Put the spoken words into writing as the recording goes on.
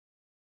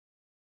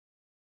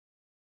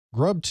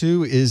GRUB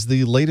 2 is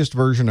the latest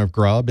version of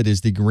GRUB. It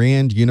is the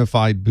Grand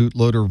Unified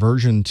Bootloader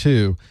version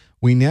 2.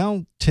 We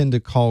now tend to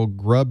call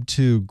GRUB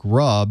 2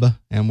 GRUB,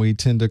 and we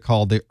tend to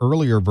call the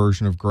earlier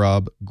version of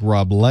GRUB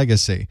GRUB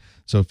Legacy.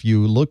 So if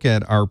you look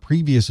at our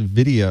previous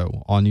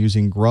video on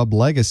using GRUB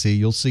Legacy,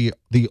 you'll see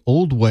the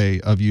old way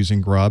of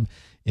using GRUB.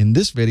 In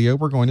this video,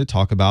 we're going to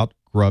talk about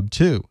GRUB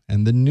 2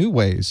 and the new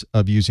ways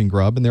of using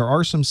GRUB, and there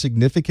are some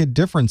significant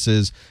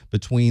differences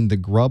between the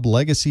GRUB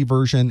Legacy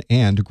version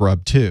and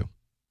GRUB 2.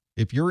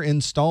 If you're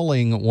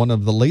installing one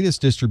of the latest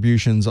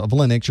distributions of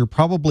Linux, you're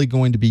probably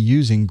going to be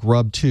using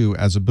GRUB 2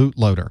 as a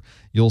bootloader.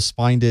 You'll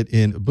find it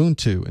in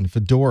Ubuntu and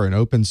Fedora and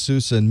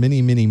OpenSUSE and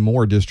many, many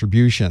more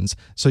distributions.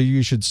 So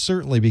you should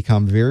certainly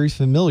become very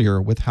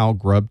familiar with how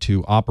GRUB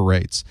 2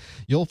 operates.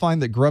 You'll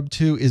find that GRUB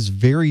 2 is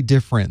very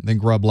different than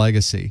GRUB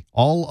Legacy.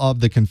 All of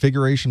the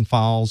configuration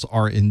files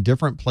are in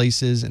different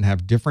places and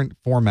have different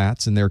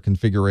formats in their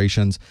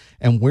configurations.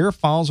 And where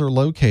files are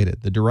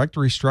located, the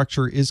directory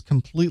structure is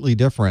completely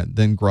different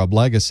than GRUB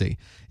Legacy.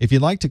 If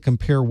you'd like to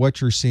compare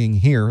what you're seeing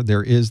here,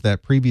 there is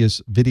that previous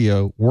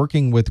video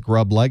working with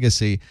GRUB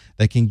Legacy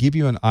that can give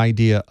you an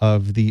idea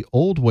of the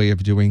old way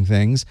of doing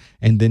things,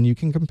 and then you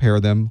can compare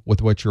them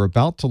with what you're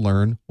about to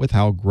learn with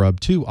how GRUB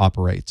 2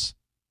 operates.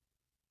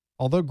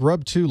 Although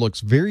GRUB 2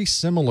 looks very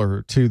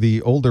similar to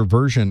the older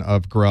version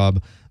of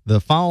GRUB, the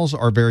files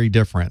are very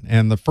different.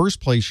 And the first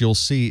place you'll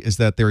see is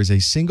that there is a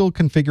single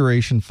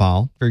configuration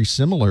file, very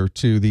similar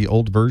to the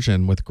old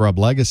version with GRUB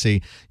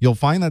Legacy. You'll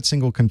find that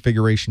single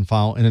configuration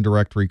file in a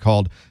directory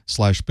called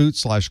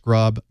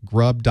 /boot/grub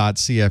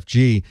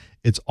grub.cfg.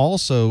 It's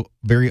also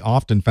very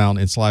often found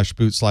in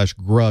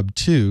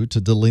 /boot/grub2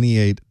 to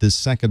delineate this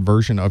second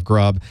version of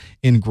GRUB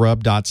in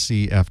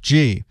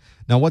grub.cfg.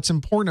 Now, what's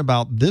important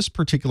about this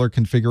particular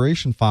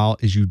configuration file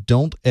is you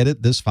don't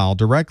edit this file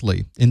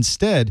directly.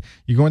 Instead,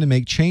 you're going to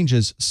make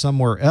changes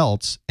somewhere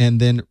else and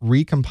then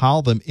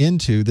recompile them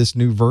into this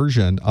new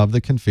version of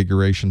the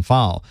configuration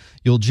file.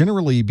 You'll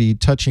generally be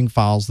touching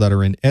files that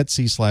are in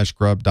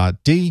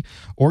etc/grub.d,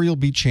 or you'll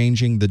be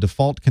changing the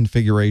default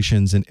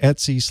configurations in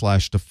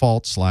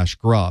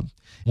etc/default/grub.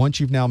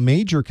 Once you've now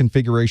made your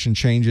configuration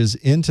changes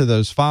into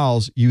those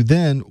files, you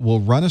then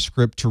will run a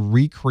script to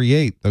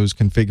recreate those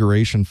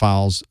configuration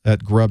files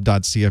at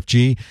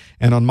grub.cfg.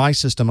 And on my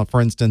system,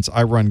 for instance,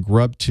 I run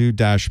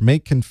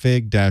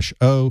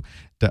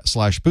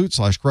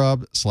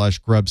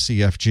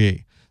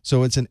grub2-makeconfig-o/boot/grub/grubcfg.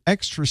 So it's an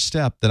extra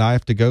step that I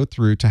have to go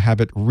through to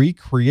have it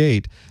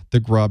recreate the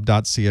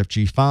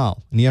grub.cfg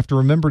file. And you have to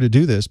remember to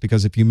do this,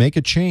 because if you make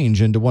a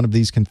change into one of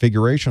these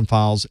configuration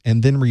files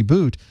and then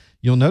reboot,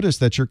 you'll notice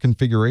that your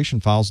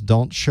configuration files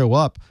don't show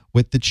up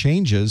with the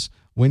changes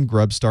when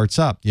GRUB starts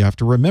up. You have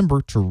to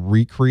remember to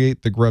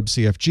recreate the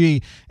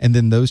grub.cfg, and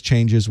then those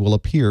changes will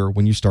appear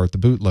when you start the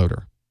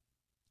bootloader.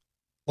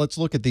 Let's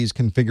look at these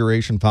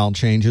configuration file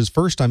changes.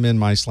 First, I'm in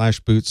my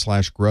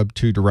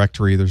 /boot/grub2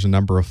 directory. There's a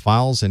number of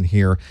files in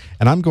here,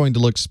 and I'm going to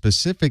look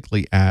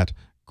specifically at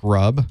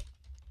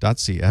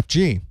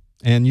grub.cfg.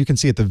 And you can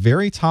see at the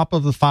very top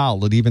of the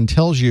file, it even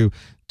tells you,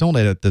 don't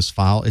edit this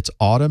file. It's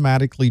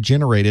automatically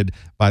generated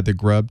by the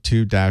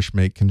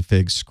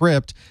grub2-makeconfig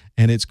script,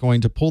 and it's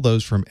going to pull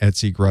those from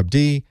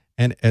etc/grubd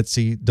and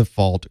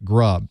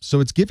etc/default/grub. So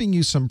it's giving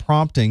you some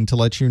prompting to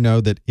let you know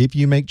that if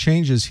you make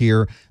changes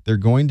here, they're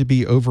going to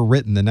be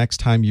overwritten the next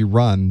time you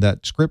run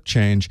that script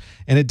change.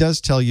 And it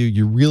does tell you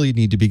you really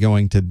need to be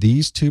going to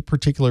these two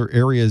particular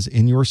areas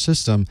in your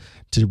system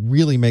to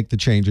really make the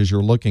changes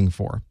you're looking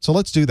for. So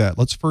let's do that.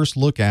 Let's first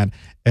look at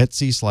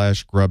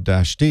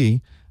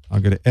etc/grub-d. I'll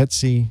go to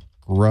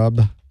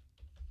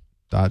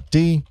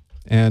etc/grub.d,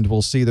 and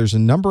we'll see there's a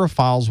number of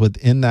files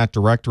within that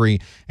directory.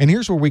 And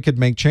here's where we could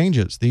make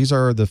changes. These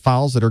are the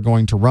files that are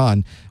going to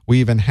run. We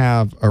even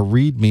have a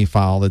README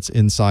file that's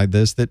inside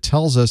this that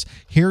tells us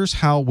here's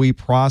how we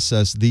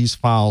process these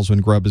files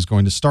when GRUB is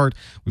going to start.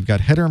 We've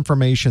got header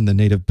information, the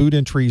native boot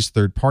entries,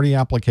 third-party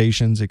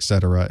applications,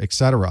 etc.,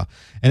 etc.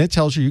 And it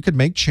tells you could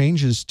make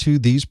changes to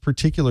these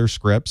particular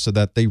scripts so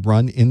that they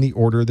run in the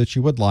order that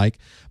you would like.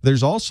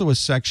 There's also a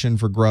section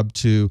for GRUB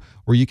 2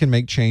 where you can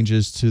make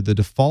changes to the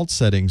default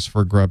settings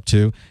for GRUB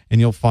 2,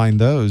 and you'll find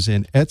those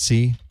in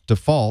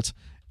etc/default,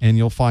 and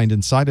you'll find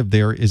inside of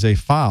there is a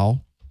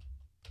file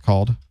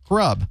called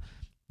GRUB.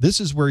 This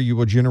is where you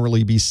will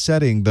generally be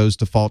setting those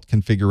default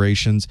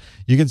configurations.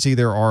 You can see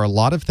there are a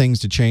lot of things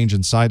to change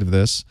inside of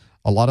this.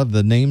 A lot of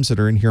the names that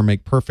are in here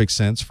make perfect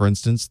sense. For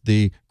instance,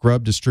 the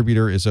GRUB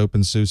distributor is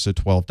OpenSUSE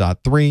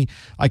 12.3.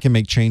 I can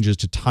make changes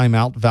to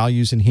timeout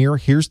values in here.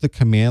 Here's the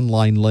command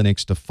line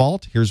Linux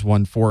default. Here's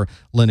one for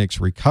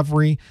Linux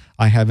recovery.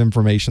 I have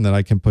information that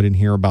I can put in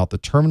here about the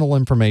terminal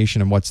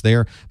information and what's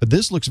there. But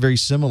this looks very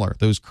similar,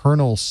 those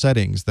kernel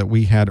settings that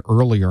we had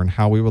earlier and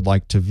how we would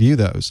like to view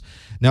those.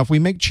 Now, if we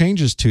make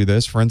changes to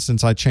this, for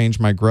instance, I change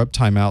my GRUB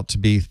timeout to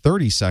be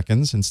 30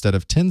 seconds instead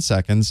of 10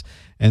 seconds,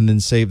 and then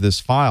save this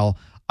file,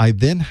 I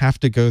then have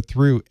to go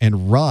through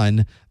and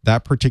run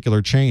that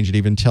particular change. It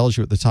even tells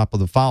you at the top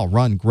of the file,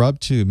 run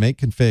grub2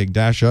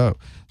 makeconfig-o.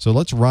 So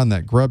let's run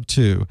that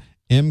grub2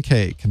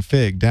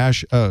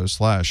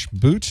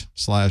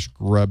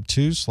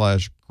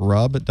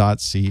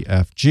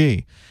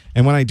 mk-config-o/boot/grub2/grub.cfg.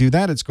 And when I do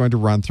that, it's going to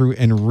run through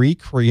and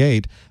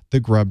recreate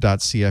the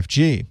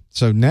grub.cfg.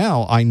 So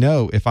now I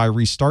know if I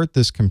restart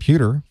this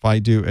computer, if I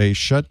do a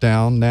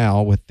shutdown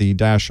now with the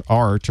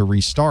 -R to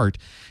restart,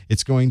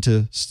 it's going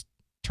to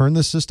turn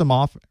the system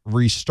off,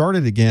 restart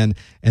it again,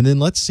 and then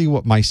let's see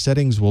what my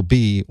settings will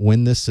be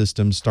when this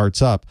system starts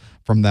up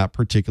from that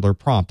particular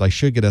prompt. I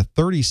should get a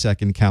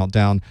 30-second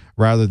countdown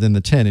rather than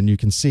the 10, and you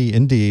can see,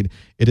 indeed,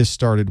 it has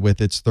started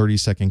with its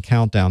 30-second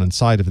countdown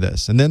inside of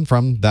this. And then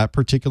from that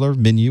particular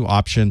menu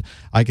option,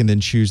 I can then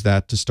choose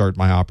that to start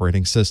my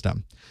operating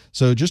system.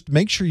 So just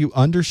make sure you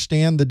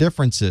understand the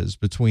differences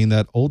between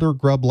that older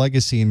GRUB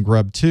Legacy and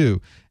GRUB 2,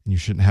 and you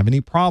shouldn't have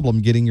any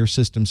problem getting your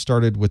system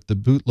started with the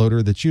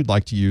bootloader that you'd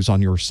like to use on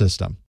your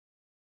system.